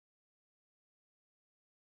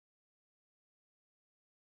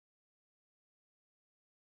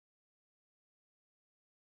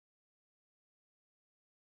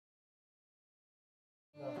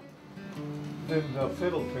then the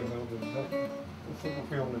fiddle tune, though, there's nothing. The fiddle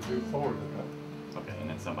we only do 4 tonight. Okay, and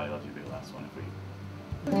then somebody else will be the last one if we.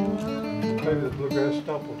 Maybe the Bluegrass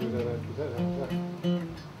Stump will do that after that.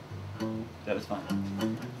 That is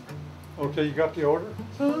fine. Okay, you got the order?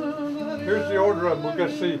 Here's the order of them. We're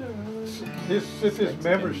going to see if his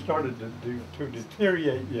memory started to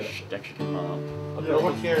deteriorate yet. Mexican mom. Yeah,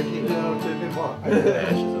 what's guaranteed? Yeah, okay, then what?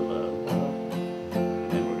 Ashes of love.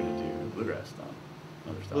 And then we're going to do bluegrass stomp.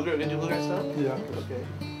 Another stomp. We're going to do bluegrass stomp? Yeah. Okay.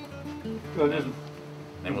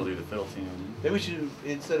 Then we'll do the fiddle tune. Maybe we should,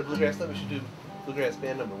 instead of bluegrass stomp, we should do Bluegrass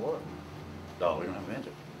Band #1. Oh, we don't have a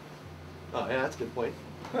banjo. Oh, yeah, that's a good point.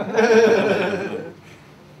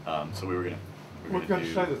 So we're gonna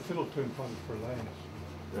say the fiddle tune fund for last.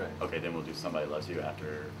 Right. Okay, then we'll do Somebody Loves You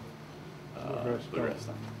after Bluegrass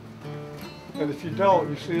Stomp. And if you don't,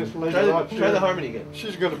 you see us later on. Try the harmony again.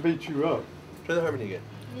 She's going to beat you up. Try the harmony again.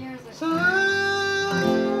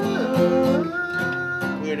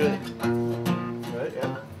 We are doing it. Right?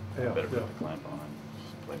 Yeah. Yeah. Better put the clamp on.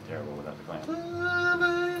 Just play terrible without the clamp.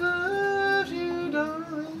 Somebody loves you,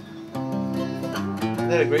 darling. Isn't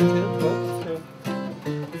that a great tune? Okay.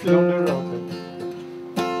 If you don't do it, okay.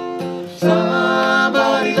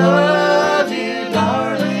 Somebody loves you,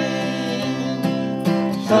 darling.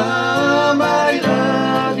 Somebody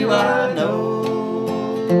loves you, I know.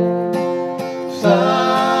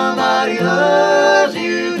 Somebody loves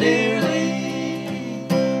you dearly.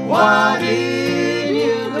 Why did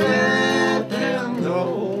you let them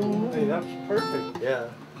go? Hey, that's perfect. Yeah.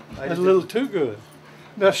 That's a little too good.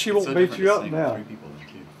 Now she won't beat you up now.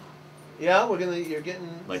 Yeah, you're getting,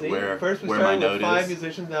 like see, where, first we where started my with note 5 is.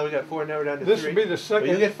 musicians, now we got 4, now we're down to 3. This will be the second.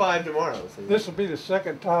 Well, you get 5 tomorrow. See. This will be the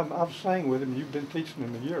second time I've sang with him. You've been teaching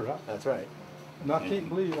him a year, right? That's right. And I can't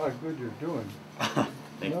believe how good you're doing.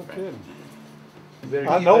 Thank No you, kidding.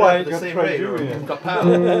 I know I ain't gonna trade you in. Like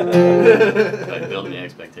building the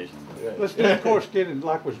expectations. Right. Let's do the chorus again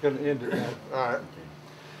like we're going to end it now. All right.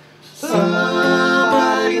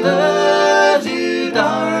 Somebody loves you,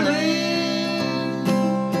 darling.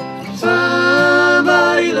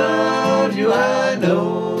 Somebody loves you, I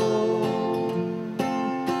know.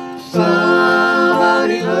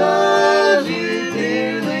 Somebody loves you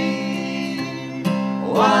dearly.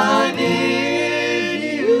 Why did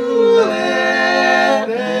you let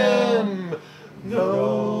them go?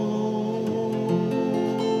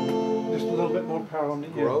 Just a little bit more power on the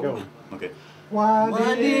end. Go. Okay.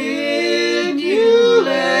 Why did you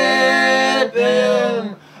let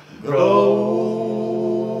them go?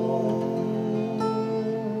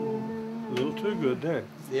 A little too good there.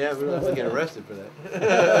 Yeah, we're going to get arrested for that.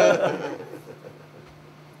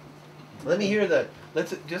 Let me hear that.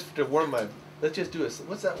 Let's just to warm my. Let's just do a.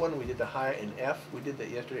 What's that one we did? The high in F. We did that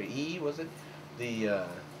yesterday. E was it? The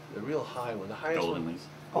real high one. The highest Golden one. Leaves.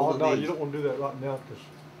 Oh, no, Golden you don't want to do that right now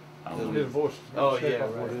because his voice is Oh going to yeah, shake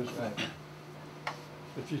out what it is. right.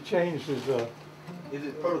 If you change his, Is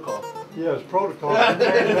it protocol? yeah, his protocol,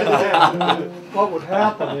 what would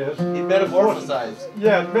happen is... He metamorphosized.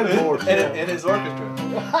 Yeah, metamorphosized. And his orchestra.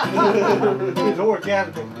 His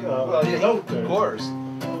organic Well, yeah, note there. of course.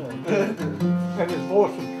 And his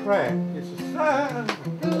voice would crack. It's a sign.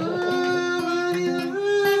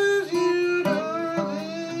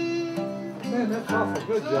 Man, that's awful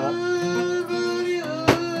good, John.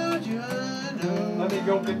 Let me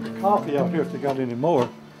go get the coffee out here if they got any more.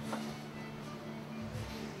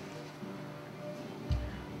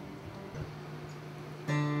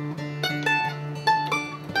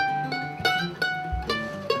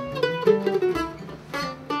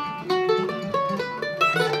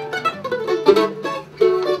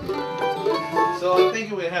 So I'm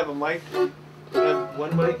thinking we'd have a mic, have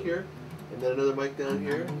one mic here, and then another mic down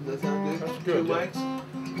here. Does that sound good? That's good, 2 yeah. mics.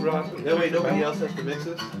 Right. That way nobody else has to mix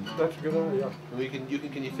us. That's a good idea. And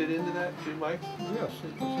can you fit into that 2 mics? Yes,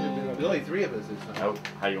 There's only 3 of us this time.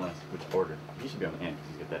 How do you want us, which order? You should be on the end because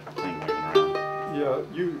he's got that thing waving around. yeah,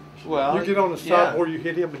 you get on the side yeah. where you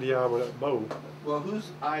hit him in the eye with that bow. Well,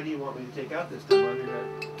 whose eye do you want me to take out this time? I mean,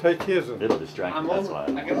 Take his. It'll distract you, that's why.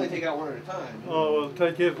 I can only take out 1 at a time. Oh, well,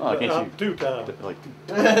 take his Oh, can't you? 2 times. Like,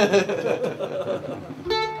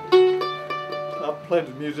 I've played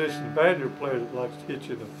a musician, banjo player that likes to hit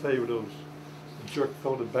you in the face with those jerk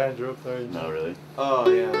folded banjo up there. no, really? Oh,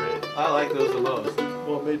 yeah. I like those the most.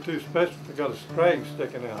 Well, me too, especially if they got a string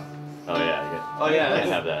sticking out. Oh, yeah. Oh, yeah. Can't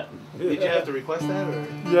have that. Did you have to request that, or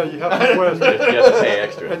Yeah, you have to request You it. have to pay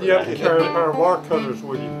extra. And you have to carry a pair of wire cutters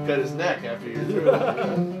with you. cut his neck after you're through?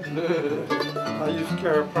 I used to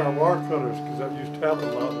carry a pair of wire cutters because I used to have a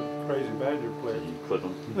lot of crazy banjo players. You clip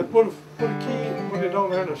them. They put a key, when they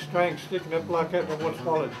don't have a string sticking up like that, and once in a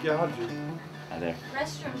while it gouges you. Hi there.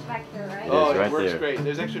 Restrooms back there, right? Oh, Yes, it right works there. great.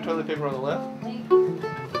 There's extra toilet paper on the left. Thank you.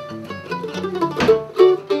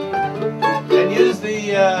 And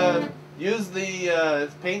use the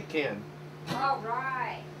paint can. All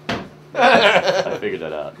right. I figured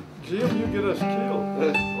that out. Jim, you get us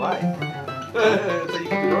killed. Why? So you keep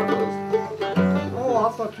the door closed. Oh,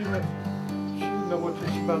 I thought you meant she didn't know what this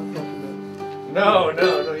about talking No.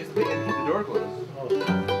 He's thinking to keep the door closed.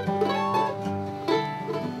 about.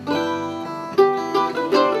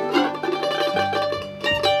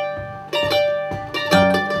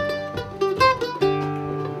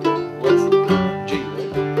 What's G?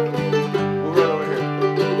 Right? Move right over here.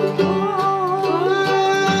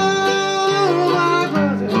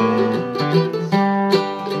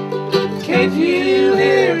 Can't you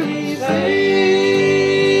hear me say?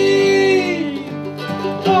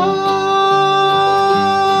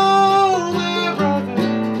 Oh, my brothers,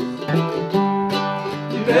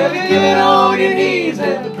 you better get on your knees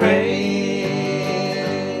and pray.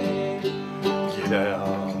 Get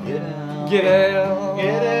out. Get out. Get out.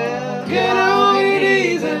 Get out, get on your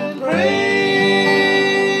knees and pray.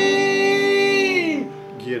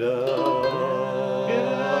 Get out. Get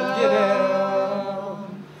out, Get out.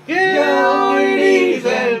 get on your knees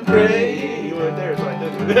and pray. You weren't there, so I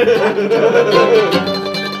did.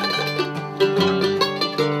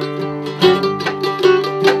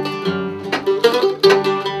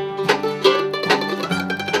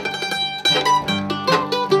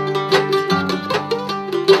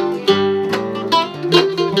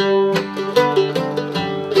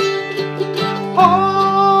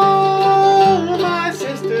 Oh, my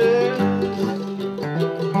sisters,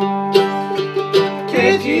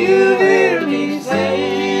 can't you hear me say?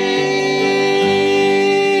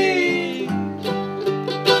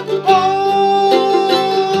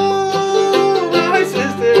 Oh, my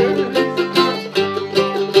sisters,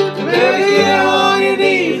 you better get on your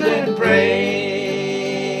knees and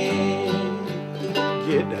pray.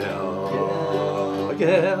 Get out.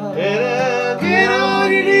 Get out. Get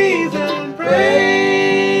on your knees and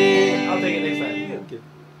pray. I'll take it next time.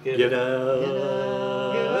 Get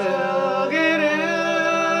out. Get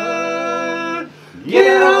out.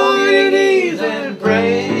 Get on your knees and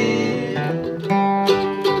pray.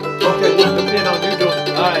 Okay, the pin on you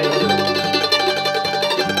doing. All right.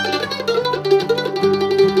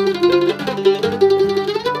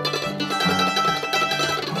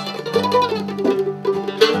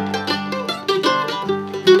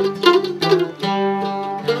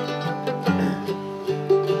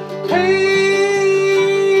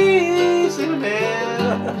 Hey, Cinnamon,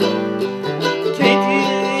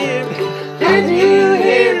 can't you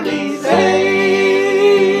hear me say?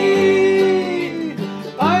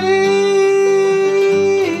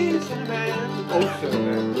 Hey, Cinnamon, Oh,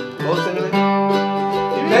 Cinnamon. oh Cinnamon,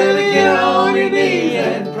 you better get on your knees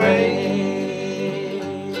and pray.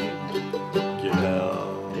 Get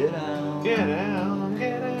out. Get out. Get out,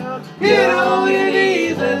 get out, get on your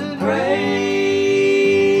knees and pray.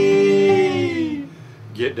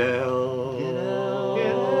 Get down. Get out.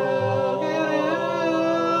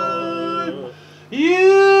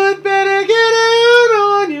 You'd better get out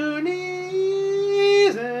on your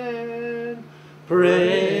knees and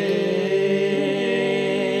pray.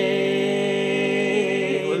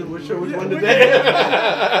 Which one today?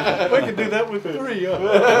 We can do that with three.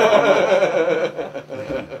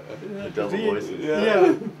 Double voices.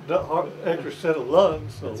 Yeah, the extra set of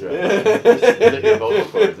lungs. So. That's right. Just hit your vocal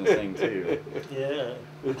cords and sing too. Yeah.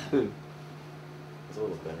 It's a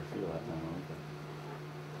little better feel that time. I like that.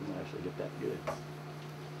 You might actually get that good.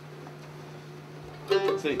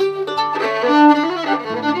 Let's see.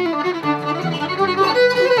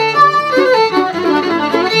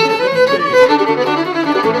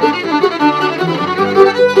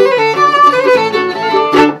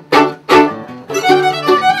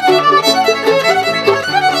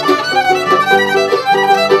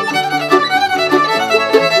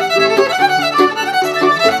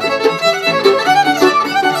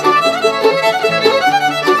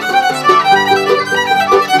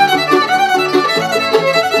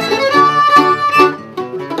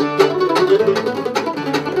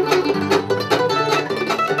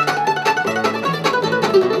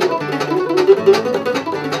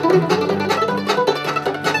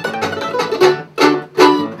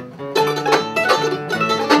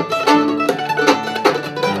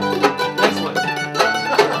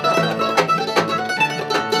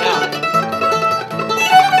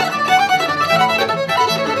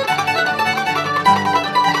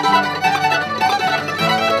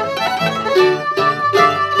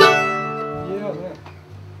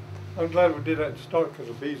 I'm glad we did that to start because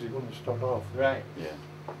it'll be easy when we start off. Right. Yeah.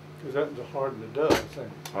 Because that's hard than it does, I think.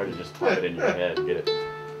 Hard to just type it in your head and get it.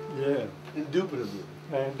 Yeah. Indubitably.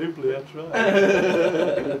 And duply, that's right.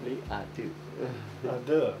 I do.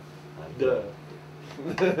 Duh. Duh.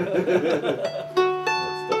 That's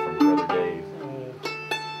stuff from Brother Dave.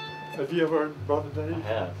 Have you ever heard Brother Dave? I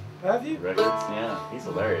have. Have you? Records, yeah. He's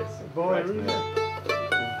hilarious. Boy, Cracks me really?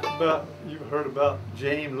 up. You've heard about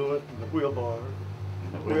James Lewis and the Wheelbar.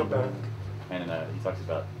 Wheelbarrow. And he talks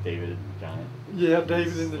about David and the Giant. Yeah,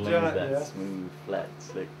 David and the Slings Giant, that yeah. smooth, flat,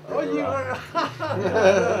 slick. Oh, you rock.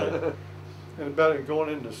 are. And about it going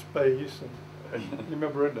into space. And you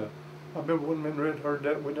remember I remember when men had heard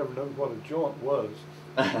that, we never knew what a joint was.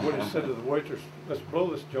 When he said to the waitress, "Let's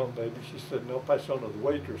blow this joint, baby," she said, "No, pass on to the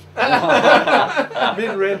waitress." Me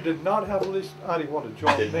and Red did not have the least idea what a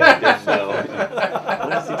joint meant. Didn't know.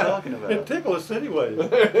 What is he talking about? It tickled us anyway.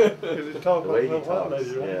 Because he talked The way about he the white talks,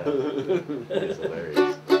 lady, right? yeah. It is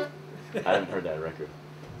hilarious. I haven't heard that record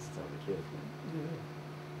since I was a kid.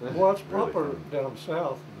 Yeah. Well, it's Really proper fun. down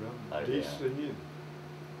south, around Yeah. D.C.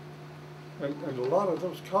 And a lot of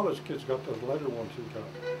those college kids got those later ones who got.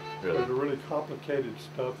 Really? They're really complicated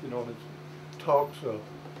stuff, and it talks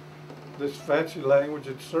this fancy language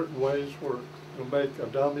in certain ways where it'll make a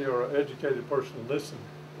dummy or an educated person listen.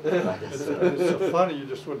 It's so funny you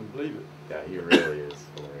just wouldn't believe it. Yeah, he really is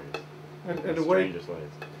hilarious. And In the way, strangest ways.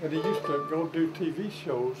 and he used to go do TV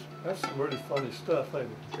shows. That's some really funny stuff, ain't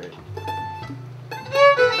it? It's great.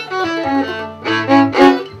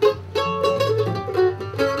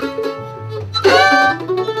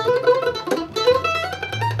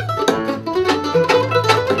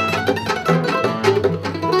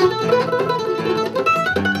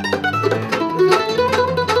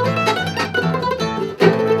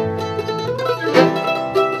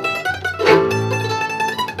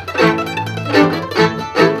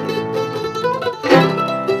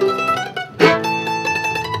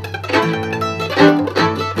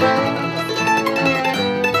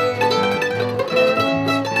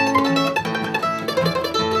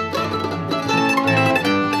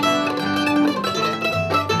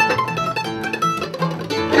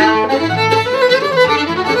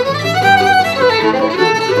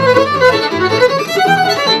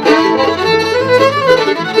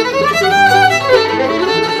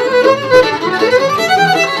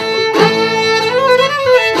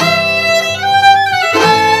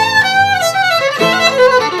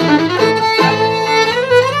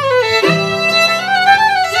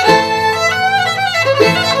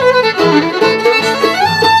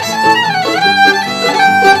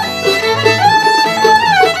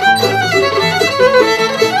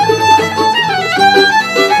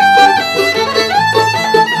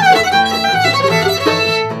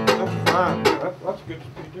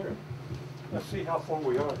 Let's see how far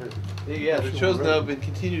we are here. Yeah, the show's now been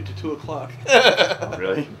continued to 2 o'clock. Oh,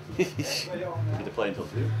 really? You get to play until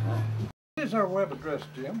 2? Oh. What is our web address,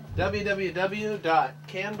 Jim?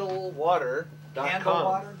 www.candlewater.com.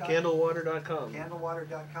 Candlewater.com.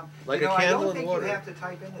 Candlewater.com. Like a I candle don't in think water. you have to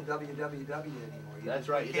type in the www anymore. You That's just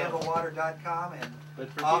right, put you don't. Candlewater.com, and But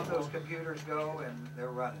for off people- those computers go, and they're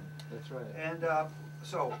running. That's right. And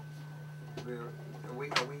so, are we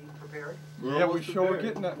prepared? Yeah, we almost sure are prepared.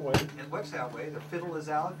 getting that way. And what's that way? The fiddle is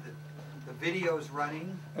out, the video's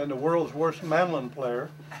running. And the world's worst mandolin player.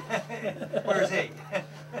 Where's he?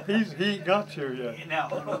 He got here yet.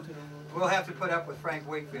 No, we'll have to put up with Frank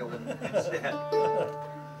Wakefield instead.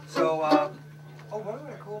 So, what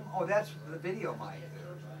a cool, that's the video mic.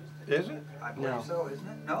 Is it? I believe No. so, isn't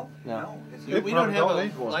it? No? No. It's It We don't probably have don't a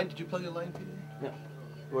need one. line. Did you plug a line, Peter? No.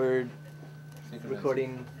 We're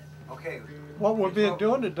recording. okay. What we've been So-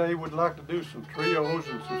 doing today, we'd like to do some trios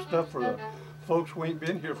and some stuff for the folks who ain't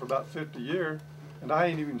been here for about 50 years, and I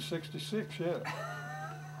ain't even 66 yet.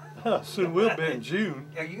 Soon we'll be in June.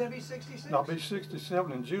 Are you gonna be 66? And I'll be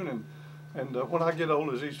 67 in June, and when I get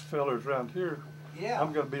old as these fellers around here, Yeah.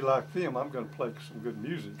 I'm gonna be like them. I'm gonna play some good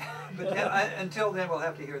music. But then, until then, we'll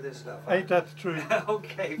have to hear this stuff. Ain't that the truth?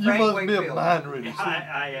 Okay, You Frank must be a Wakefield. mind reader.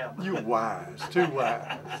 I am. You wise, too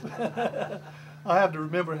wise. I have to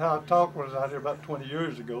remember how I talked when I was out here about 20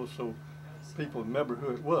 years ago, so people remember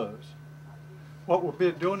who it was. What we've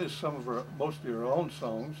been doing is some of our, mostly our own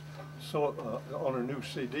songs, so on our new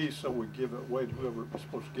CD, so we give it away to whoever we're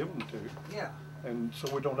supposed to give them to, Yeah. and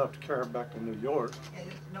so we don't have to carry them back to New York.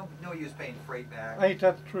 No use paying freight back. Ain't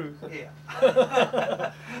that the truth?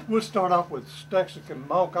 Yeah. We'll start off with Stexican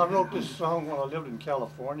Monk. I wrote this song when I lived in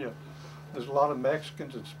California. There's a lot of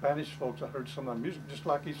Mexicans and Spanish folks. I heard some of the music, just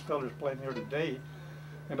like these fellas playing here today.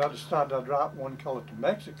 And I decided I'd write one called it the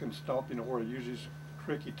Mexican Stomp, where he uses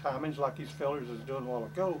tricky timings like these fellas was doing a while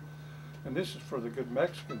ago. And this is for the good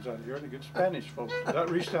Mexicans out here and the good Spanish folks. Is that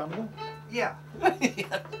resoundable? Yeah.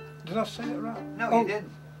 Did I say it right? No, oh, you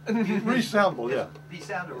didn't. Resoundable, yeah. Be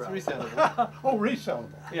sounded right. Resoundable. Oh, resoundable.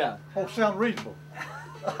 Yeah. Oh, sound reasonable.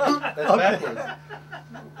 That's Okay. backwards.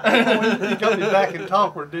 Oh, you got me back in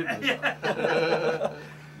talkward, didn't you?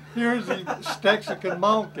 Here's the Stexican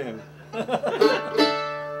monk.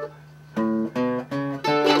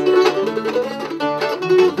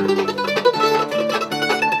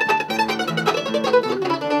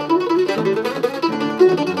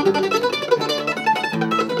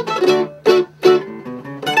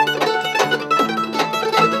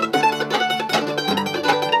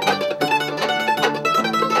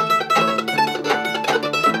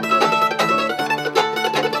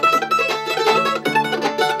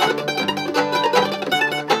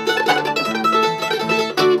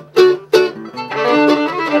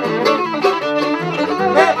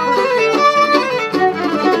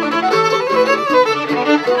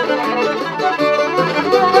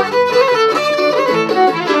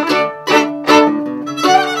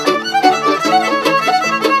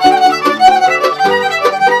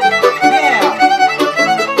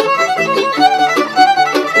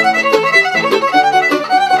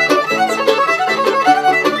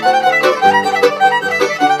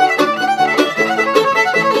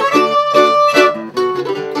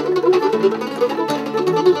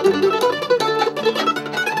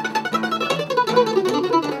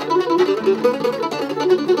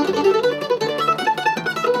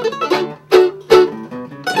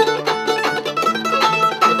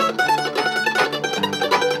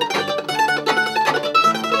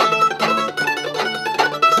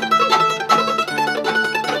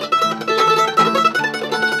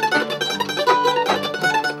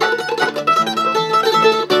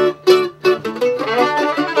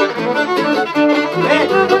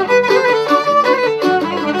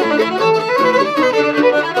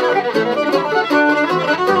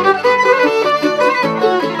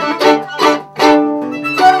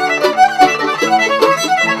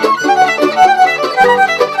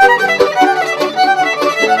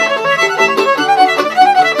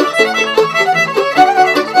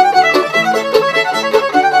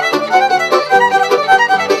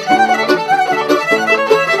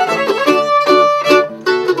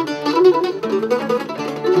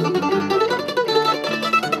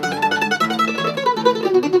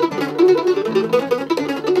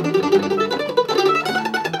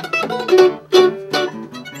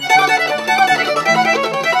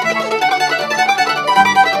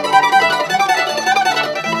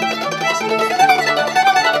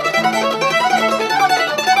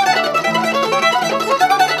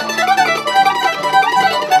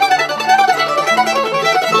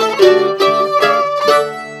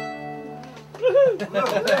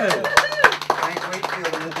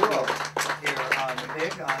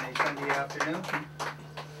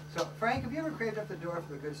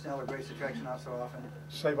 So often?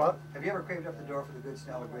 Say what? Have you ever craved up the door for the good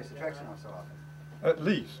smell of Grace Attraction off so often? At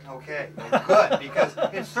least. Okay, well, good, because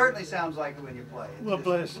it certainly sounds like it when you play. It's Well, just-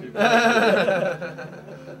 bless you.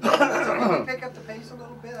 So can we pick up the pace a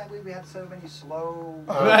little bit? I believe we had so many slow...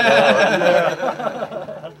 Yeah.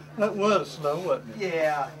 That was slow, wasn't it?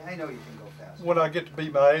 Yeah, I know you can go fast. When I get to be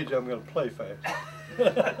my age, I'm going to play fast.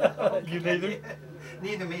 You neither?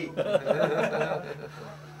 Neither me.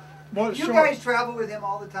 Well, it's You short- guys travel with him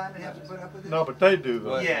all the time and have to put up with it? No, but they do,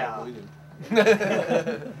 though. What? Yeah. We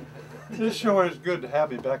do. This sure is good to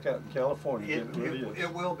have me back out in California. It really is.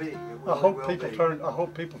 will be. It I hope will people be. turn. I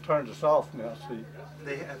hope people turn us off now. See.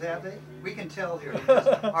 Have they? We can tell here because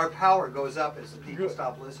our power goes up as the people Good.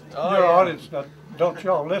 stop listening. Oh, Your yeah. audience, now, don't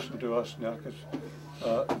y'all listen to us now, because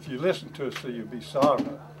if you listen to us, you'll be sorry.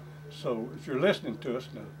 So if you're listening to us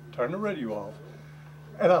now, turn the radio off.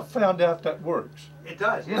 And I found out that works. It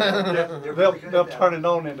does. Yeah. They're They'll really good they'll at that. turn it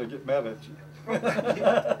on and they'll get mad at you.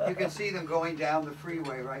 You can see them going down the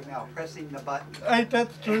freeway right now, pressing the button. Ain't that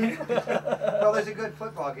the truth? Well, there's a good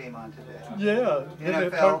football game on today. Yeah.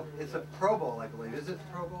 NFL, it's a Pro Bowl, I believe. Is it the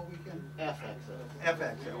Pro Bowl weekend? FXL.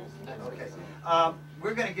 FXL. Okay.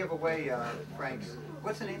 We're going to give away Frank's.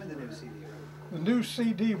 What's the name of the new CD? The new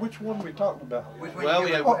CD, which one are we talking about? Which one Well, you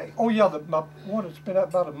we give have- away? Oh yeah, my one that's been out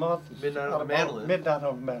about a month. Is Midnight on out the about- Mandolin. Midnight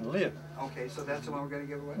on the Mandolin. Okay, so that's the one we're going to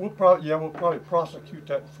give away? We'll probably prosecute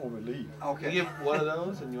that before we leave. Okay. You give one of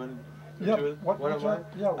those, and you want to Yeah, do it? what- One of what's mine.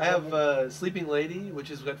 that? Yeah, I have what- Sleeping Lady,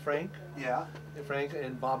 which is got Frank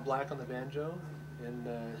and Bob Black on the banjo, and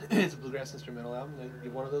it's a bluegrass instrumental album. I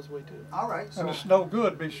give one of those away too. All right. So And it's no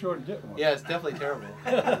good. Be sure to get one. Yeah, it's definitely terrible.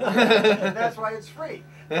 that's why it's free.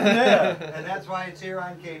 Yeah. And that's why it's here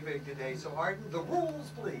on KPIG today. So Arden, the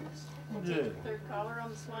rules, please. We'll Yeah. take the third caller on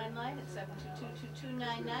the swine line at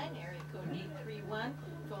 722-2299, area code 831.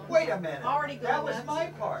 Phone Wait a minute. Already going That was nuts. my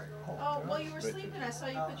part. Oh, well, you were sleeping. I saw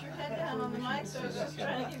you put your head down on the mic, so I was just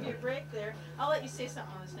trying to give you a break there. I'll let you say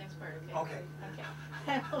something on this next part, okay? Okay. Okay.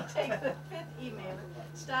 And we'll take the fifth email,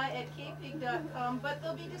 sty@kpig.com, but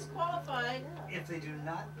they'll be disqualified. If they do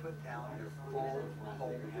not put down their full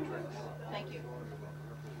home address. Thank you.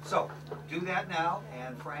 So, do that now,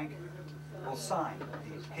 and Frank will sign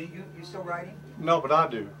these. Can you still writing? No, but I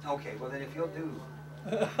do. Okay, well then if you'll do,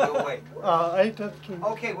 we'll wait. Ain't that true?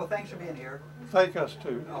 Okay, well thanks for being here. Thank us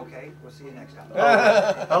too. Okay, we'll see you next time.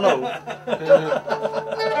 Hello.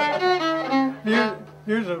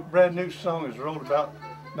 Here's a brand new song that's wrote about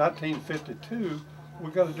 1952. We're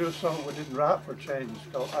going to do a song we didn't write for a change. It's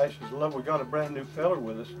called Ashes of Love. We got a brand new fella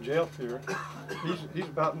with us, Jeff here. He's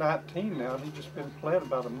about 19 now, and he's just been playing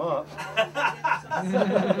about a month.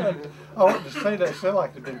 I wanted to say they sound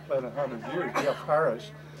like they've been playing 100 years. Jeff Harris.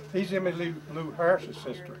 He's Emily Lou Harris's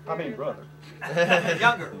sister. I mean brother.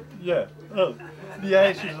 Younger. Yeah. Oh, the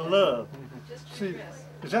Ashes of Love. See,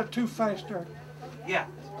 is that too fast, there? Yeah.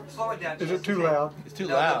 Slow it down. Is it too loud? It's too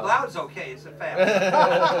No, loud. the loud's okay, it's the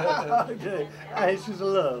fast. Okay. Ashes of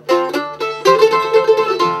Love.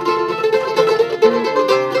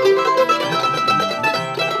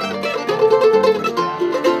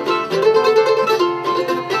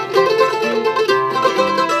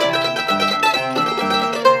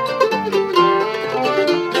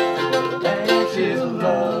 Ashes of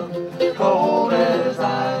love, cold as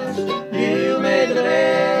ice. You made the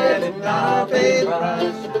bed and I paid the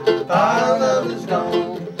price. Our love is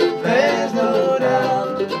gone, there's no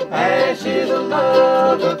doubt. Ashes of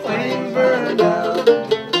love, the flames burn out.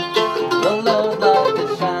 The love light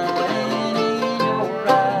that's shining in your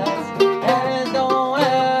eyes has gone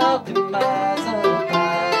out to my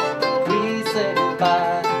surprise. We said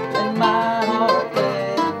goodbye and my heart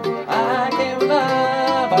bled. I can't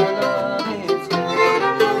revive our love instead.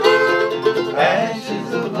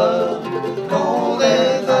 Ashes of love, cold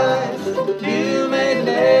as ice. You made the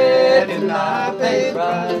bed and I paid the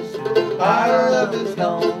price. Our love is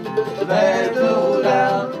gone, there's no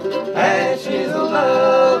doubt. Ashes of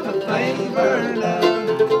love, the flame burned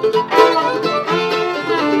out.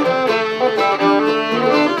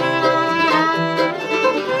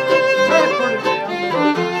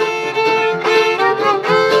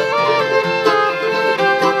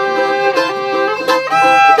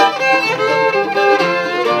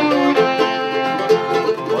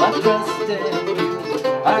 Well, I trusted you,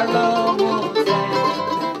 our love would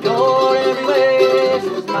stand. Your every wish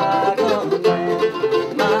was my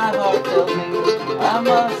command. My heart tells me I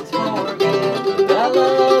must forget that I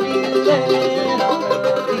love you then, I'll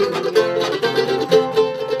love you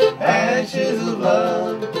again. Ashes of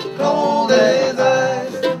love, cold as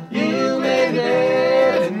ice. You made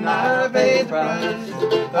it and I paid the price.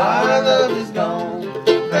 Our love is gone,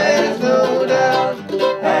 there's no doubt.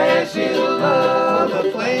 Ashes of love,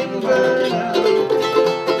 the flames burn out.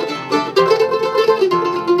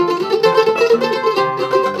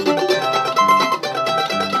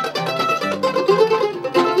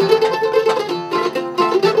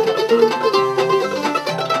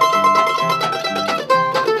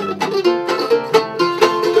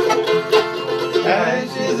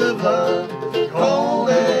 Ashes of love, cold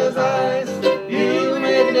as ice. You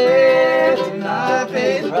made it and I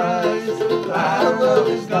paid the price. Our love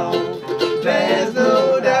is gone, there's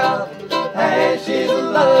no doubt. Ashes of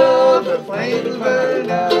love, the flames burn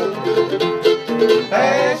out.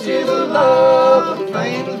 Ashes of love, the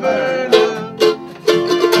flames burn out.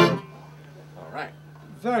 All right.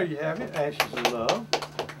 There you have it, Ashes of Love.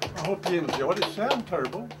 I hope you enjoyed it. It sounded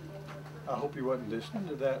terrible. I hope you wasn't listening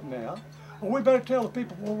to that now. Well, we better tell the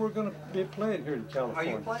people where we're going to be playing here in Are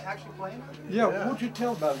California. you actually playing? Yeah, Yeah. won't you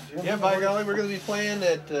tell about it, Jim? Yeah, by golly, we're going to be playing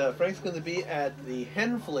at, Frank's going to be at the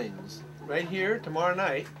Hen Flings right here tomorrow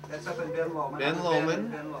night. That's up in Ben Lomond. Ben I'm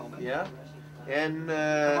Lomond. Ben Lomond. Yeah. And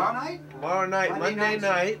Tomorrow night? tomorrow night, Monday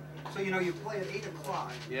night. So you know you play at 8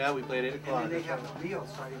 o'clock. Yeah, we play at 8 o'clock. And then they have a meal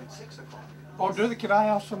starting at 6 o'clock. Oh, do they? Can I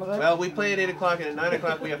have some of that? Well, we play at 8 o'clock, and at 9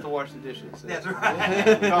 o'clock we have to wash the dishes. That's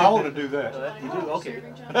right. No, I want to do that. You do? Okay.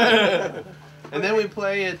 And then we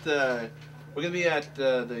play at, we're going to be at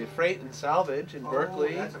the Freight and Salvage in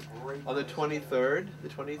Berkeley That's a great on the place.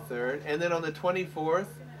 23rd. And then on the 24th,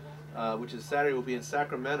 which is Saturday, we'll be in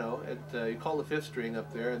Sacramento at, you call the Fifth String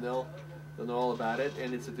up there, and they'll know all about it.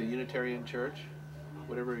 And it's at the Unitarian Church.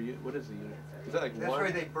 What is the Unitarian? Is that like That's one?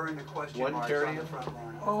 where they burn the question one marks on the Unitarian? front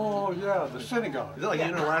line. Oh, yeah, the synagogue. Is that like Yeah.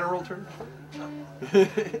 unilateral church?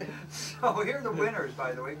 So here are the winners,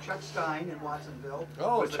 by the way. Chuck Stein in Watsonville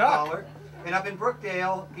Oh, was the Chuck. caller. And up in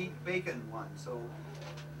Brookdale, Pete Bacon won. So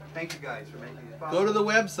thank you guys for making it possible. Go to the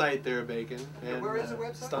website there, Bacon. And, Where is the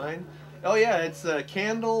website? Stein. Oh yeah, it's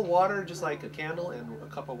candle water, just like a candle and a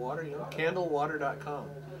cup of water. You know, candlewater.com.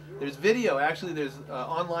 There's video. Actually, there's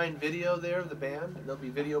online video there of the band. There'll be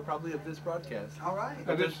video probably of this broadcast. All right.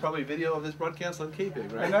 And there's probably video of this broadcast on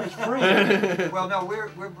KPIG, right? And that's free. Well, no, we're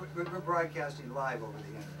broadcasting live over the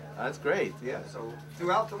internet. That's great. Yeah, so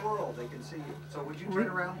throughout the world they can see you. So would you turn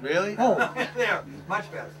around? Really? Oh, There,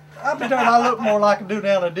 much better. I'll be darned, I look more like I do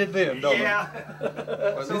now than I did then, don't Yeah.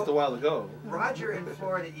 Or at least a while ago. Roger in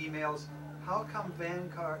Florida emails, how come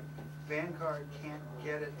Vanguard can't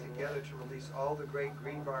get it together to release all the great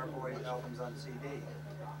Green Bar Boys albums on CD?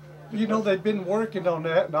 I? You know, they've been working on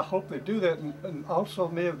that, and I hope they do that. And also,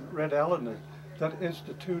 may have read Alan, that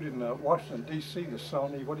institute in Washington, D.C., the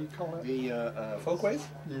Sony, what do you call it? The Folkways?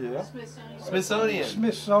 Yeah. Smithsonian. Smithsonian.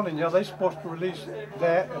 Smithsonian, yeah, they're supposed to release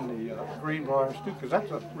that and the Green Bars too, because that's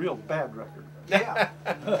a real bad record. Yeah,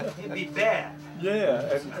 it'd be bad.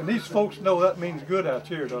 Yeah, and these folks know that means good out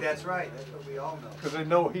here, don't they? That's right, that's what we all know. Because they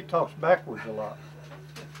know he talks backwards a lot.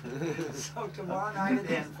 So tomorrow night at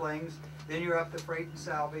End Flings, then you're up to Freight and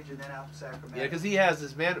Salvage, and then out in Sacramento. Yeah, because he has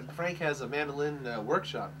his Frank has a mandolin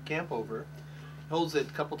workshop, campover. Holds it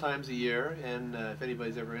a couple times a year, and if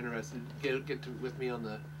anybody's ever interested, get with me on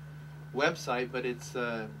the website. But it's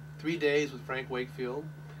 3 days with Frank Wakefield.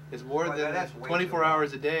 It's more Boy, than that's way 24 too long.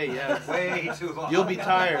 hours a day. Yeah, Way too long. You'll be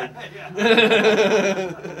tired.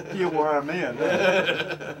 He'll wear 'em in.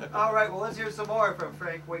 All right, well, let's hear some more from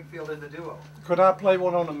Frank Wakefield and the duo. Could I play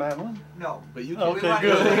one on the mandolin? No. But you can. Okay, We want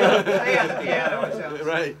good. you to stay on the piano, it sounds.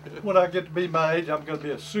 Right. When I get to be my age, I'm going to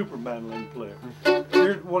be a super mandolin player.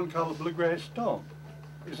 Here's one called the Bluegrass Stomp.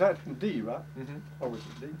 Is that in D, right? Mm-hmm. Or was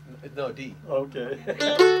it D? No, D. Okay.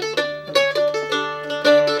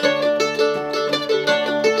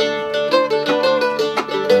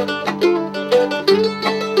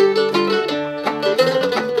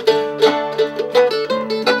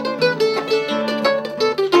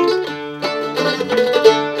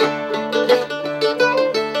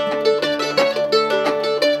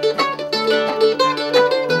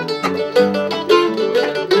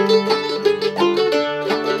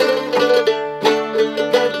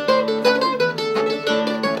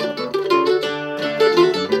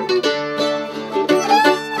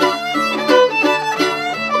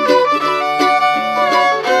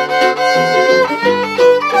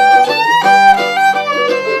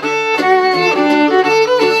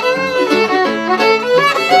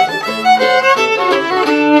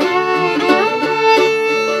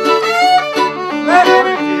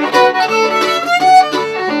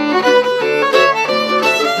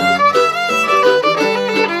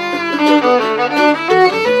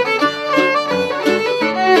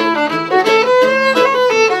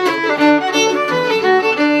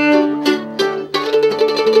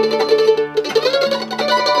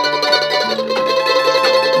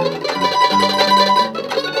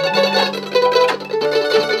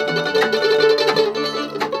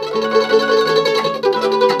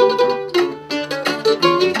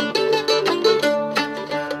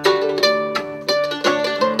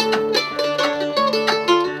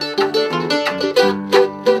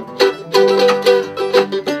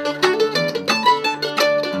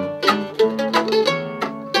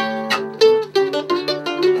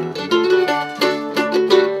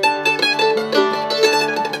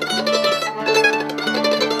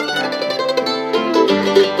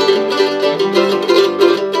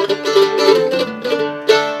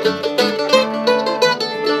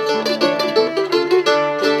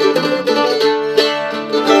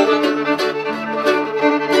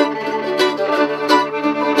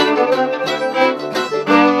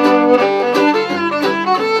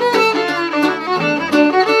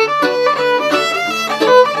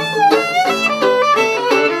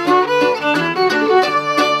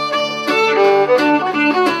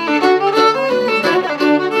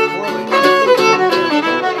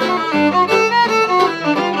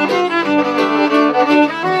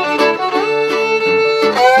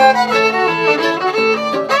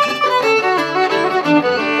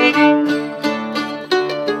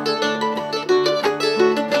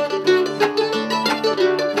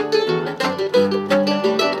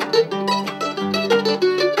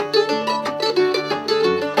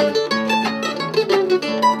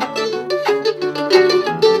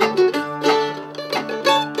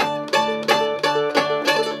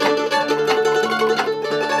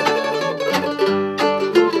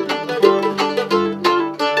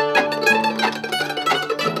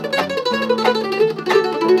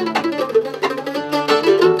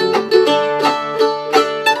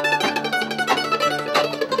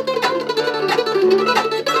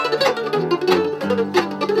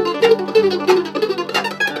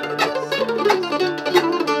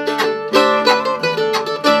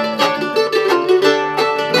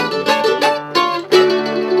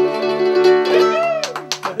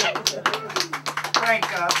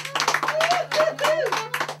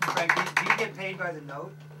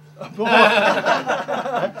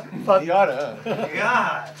 He oughta, huh?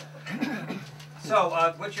 God. So,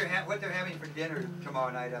 what they're having for dinner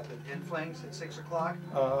tomorrow night up at Inflings at 6 o'clock?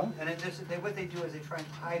 And then what they do is they try and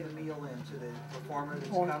tie the meal in to the performer that's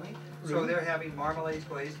coming. So really? they're having marmalade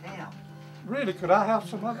glazed ham. Really? Could I have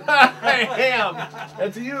some of it? Ham!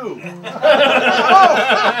 That's you!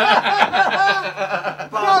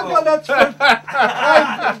 No, that's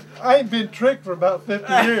I ain't been tricked for about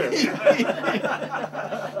 50 years.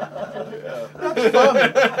 That's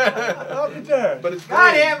funny. I'll be there. But it's Got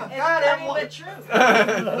funny. him! It's Got funny him! but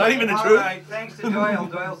true. Not even the All truth. right, thanks to Doyle.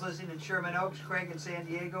 Doyle's listening in Sherman Oaks, Craig in San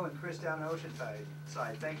Diego, and Chris down in Oceanside.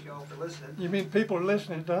 Thanks you all for listening. You mean people are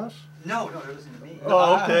listening to us? No, they're listening to me.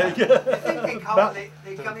 Oh, okay. You think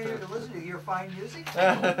they come in here to listen to your fine music?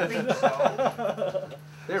 I don't think so.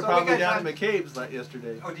 They were So we probably got down time- at McCabe's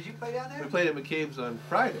yesterday. Oh, did you play down there? We played at McCabe's on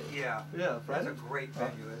Friday. Yeah. Yeah, That's Friday. a great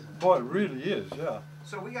venue, isn't it? Boy, it really is, yeah.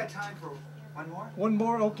 So we got time for one more? One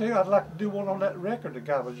more, okay. I'd like to do one on that record the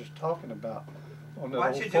guy was just talking about. On the Why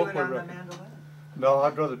old don't you do it folklore on the record. mandolin? No,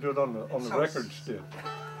 I'd rather do it on the So record s- still.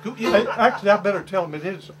 Who- Hey, actually, I better tell them it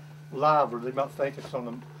is live, or they might think it's on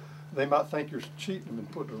them. They might think you're cheating them and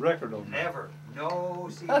putting a record on there. Never. No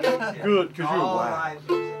CDs here. Good, 'cause you're All wild. live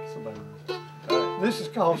music. Somebody This is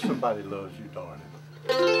called Somebody Loves You, Darling.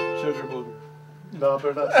 Sugar booger. No,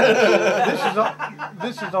 they're not.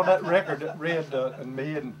 This is on that record that Red and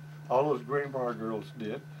me and all those Greenbrier girls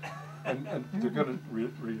did, and they're gonna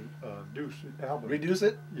reduce the album. Reduce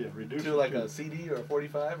it Yeah, reduce to it like a CD or a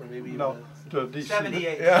 45 or maybe even no to a DC.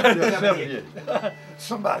 78. Yeah. Yeah, 78.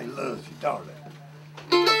 Somebody loves you, darling.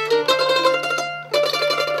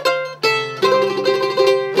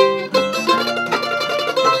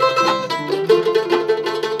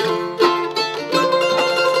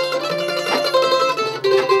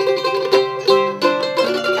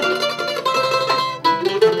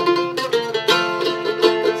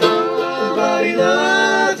 Somebody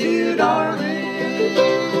loves you, darling.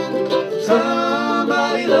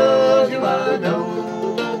 Somebody loves you, I know.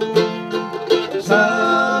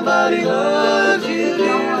 Somebody loves you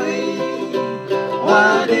dearly.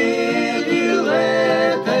 Why did you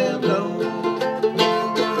let them know?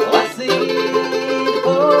 Oh, I see the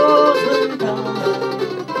postman coming.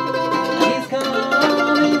 He's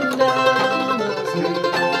coming down the street.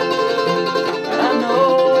 And I know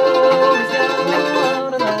he's got a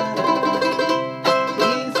letter.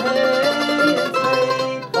 He's headed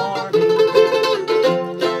straight for me.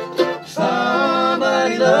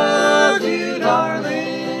 Somebody loves you, darling.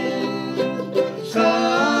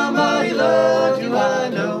 Somebody loves you, I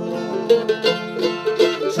know.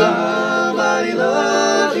 Somebody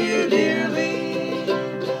loves you dearly.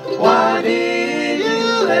 Why did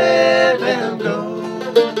you let them go?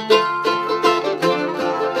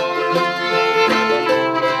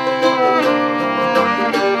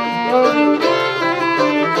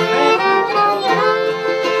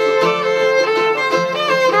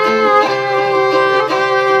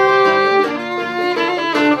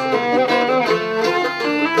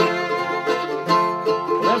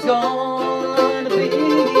 There's going to be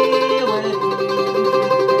a wedding.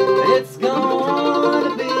 It's going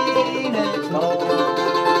to be next fall.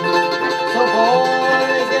 So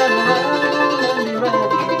boys, get around and be ready.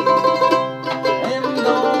 I'm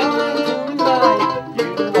going to invite you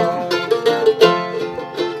all.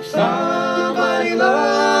 Somebody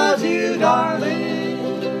loves you, darling.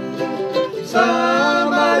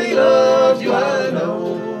 Somebody loves you, I know.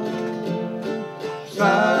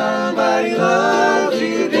 Somebody loves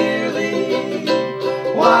you dearly.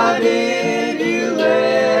 Why did you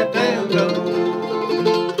let them go?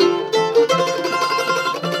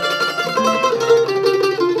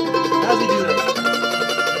 How's he do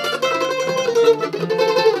that?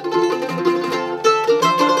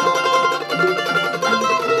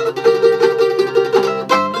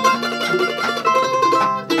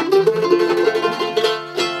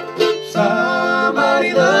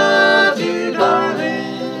 Somebody loves you,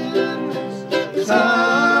 darling.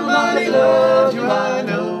 Somebody loves you, I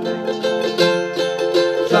know.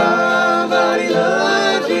 Somebody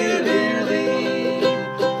loves you dearly.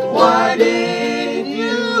 Why did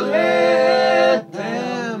you let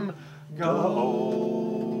them go?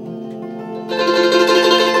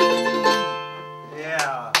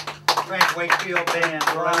 Yeah. Frank Wakefield Band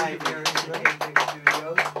live here in the KPIG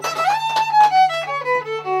studios.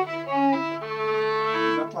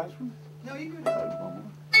 Is that last one? No, you can do it.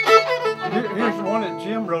 Here's one that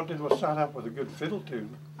Jim wrote that was signed up with a good fiddle tune.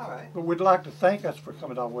 All right. But we'd like to thank us for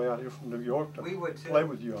coming all the way out here from New York to We would too. play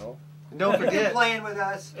with you all. And don't You've been forget, playing with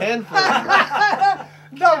us. handful.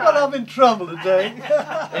 Doggone, I'm in trouble today.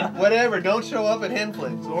 And whatever, don't show up at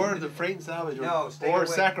Henflings or the Freight and Salvage or away.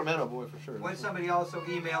 Sacramento, boy, for sure. When somebody also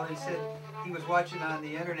emailed and said he was watching on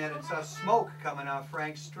the internet and saw smoke coming off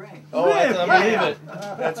Frank's string. Oh, I believe it.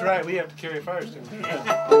 That's right, we have to carry a fire extinguisher.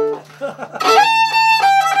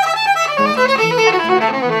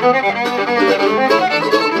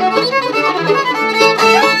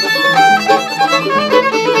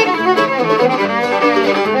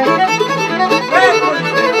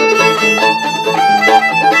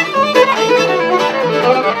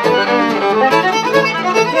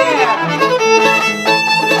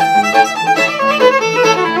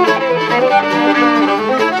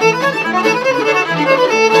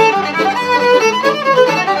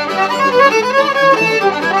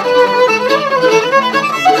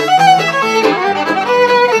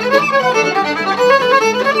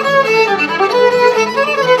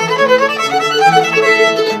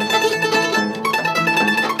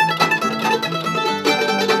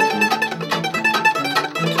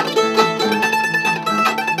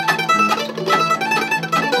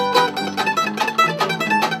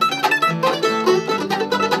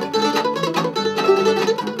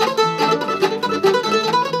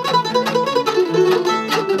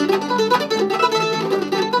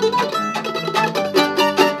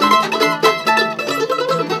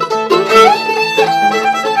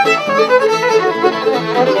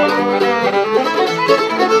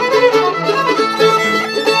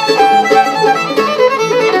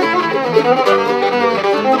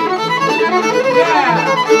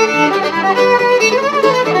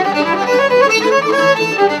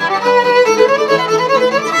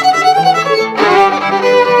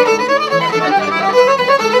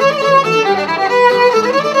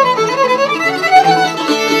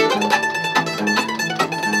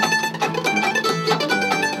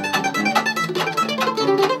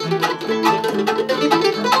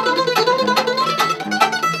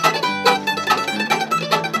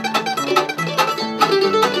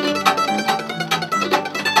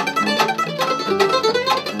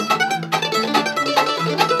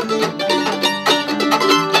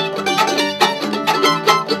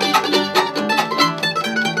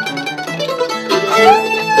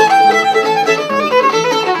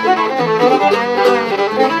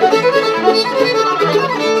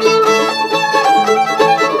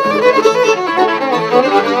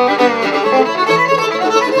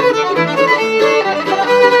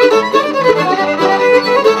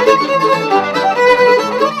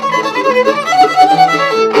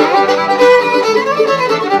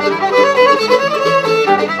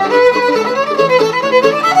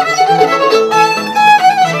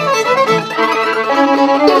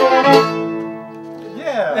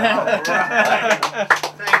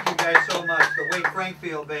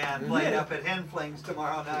 Wakefield Band playing up at Henflings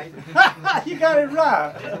tomorrow night. You got it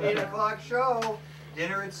right. 8 o'clock show.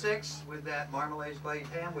 Dinner at 6 with that marmalade glazed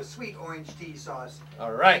ham with sweet orange tea sauce.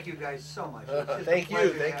 All right. Thank you guys so much. It's just a Thank you,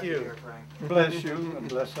 pleasure to thank have you. Here, Frank. Bless you and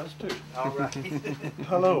bless us too. All right.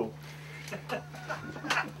 Hello.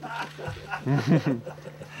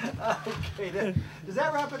 Okay, then, does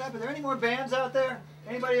that wrap it up? Are there any more bands out there?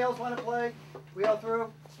 Anybody else want to play? We all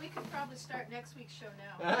through? We could probably start next week's show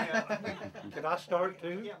now. Can I start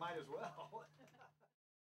too? Yeah, might as well.